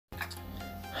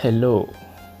Hello,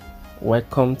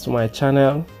 welcome to my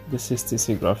channel. This is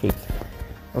TC Graphic.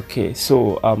 Okay,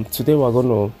 so today we're going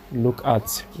to look at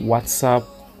WhatsApp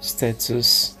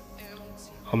status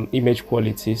image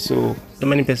quality. So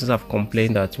many persons have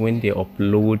complained that when they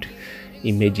upload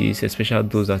images, especially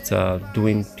those that are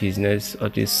doing business or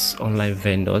just online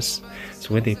vendors,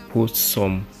 so when they post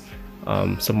some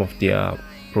of their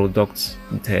products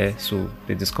there, so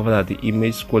they discover that the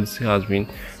image quality has been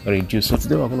reduced. So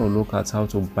today we're going to look at how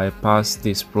to bypass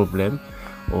this problem.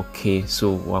 Okay,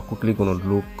 so we're quickly going to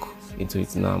look into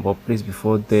it now, but please,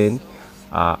 before then,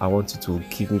 I want you to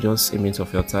give me just a minute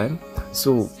of your time.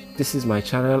 So this is my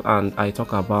channel and I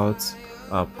talk about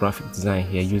graphic design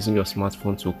here, using your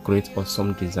smartphone to create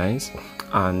awesome designs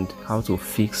and how to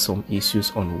fix some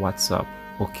issues on WhatsApp.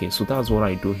 Okay, so that's what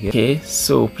I do here. Okay,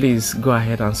 so please go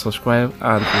ahead and subscribe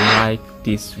and like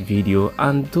this video,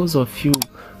 and those of you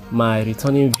my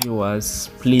returning viewers,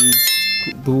 please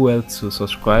do well to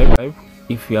subscribe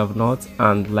if you have not,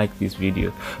 and like this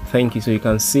video. Thank you. So you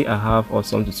can see I have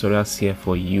awesome tutorials here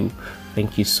for you.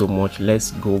 Thank you so much. Let's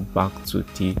go back to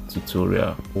the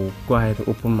tutorial. We'll go ahead and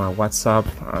open my WhatsApp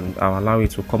and I'll allow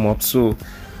it to come up. So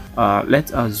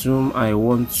let's assume I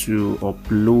want to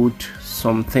upload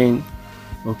something.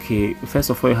 Okay, first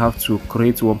of all, you have to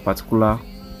create one particular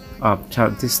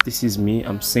chat. This is me.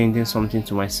 I'm sending something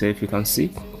to myself. You can see.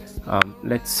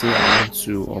 Let's say I want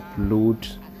to upload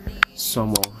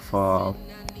some of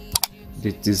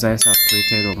the designs I've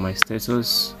created on my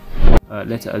status.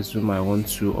 Let's assume I want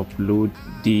to upload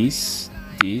this.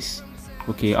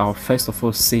 Okay, I'll first of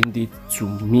all send it to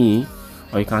me,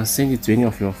 or you can send it to any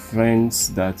of your friends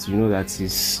that you know that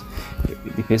is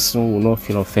the person will not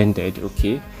feel offended.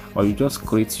 Okay, or you just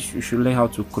create. You should learn how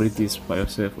to create this by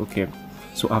yourself. Okay,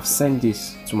 so I've sent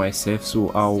this to myself, so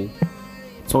I'll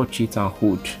touch it and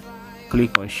hold,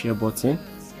 click on share button,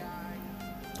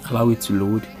 allow it to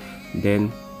load,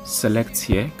 then select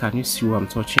here. Can you see what I'm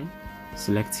touching?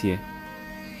 Select here.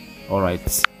 All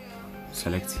right,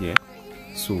 select here.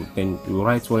 So then you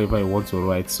write whatever you want to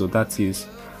write. So that is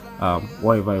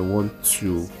whatever I want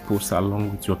to post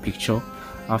along with your picture.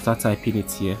 After typing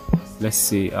it here, let's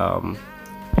say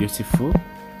beautiful.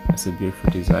 That's a beautiful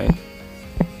design.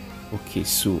 Okay,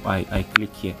 so I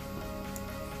click here.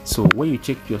 So when you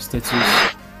check your status,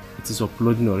 it is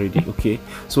uploading already. Okay,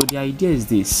 so the idea is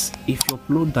this: if you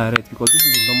upload direct, because this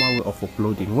is the normal way of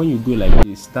uploading, when you do like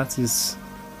this, that is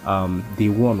the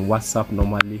one WhatsApp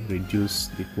normally reduce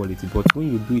the quality, but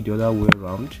when you do it the other way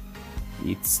around,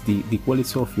 it's the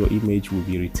quality of your image will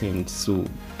be retained. So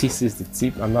this is the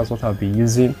tip, and that's what I've been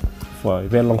using for a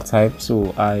very long time.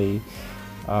 So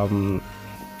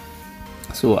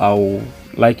I'll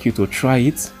like you to try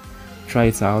it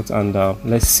out, and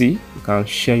let's see. You can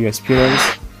share your experience.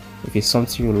 If it's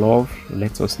something you love,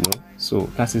 let us know. So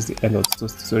that is the end of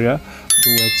this tutorial.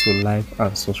 Do well to like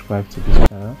and subscribe to this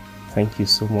channel. Thank you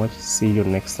so much. See you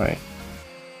next time.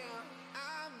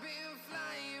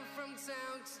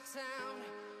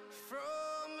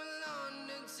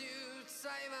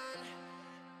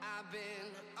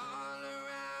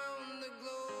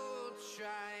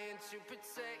 To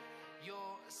protect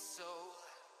your soul.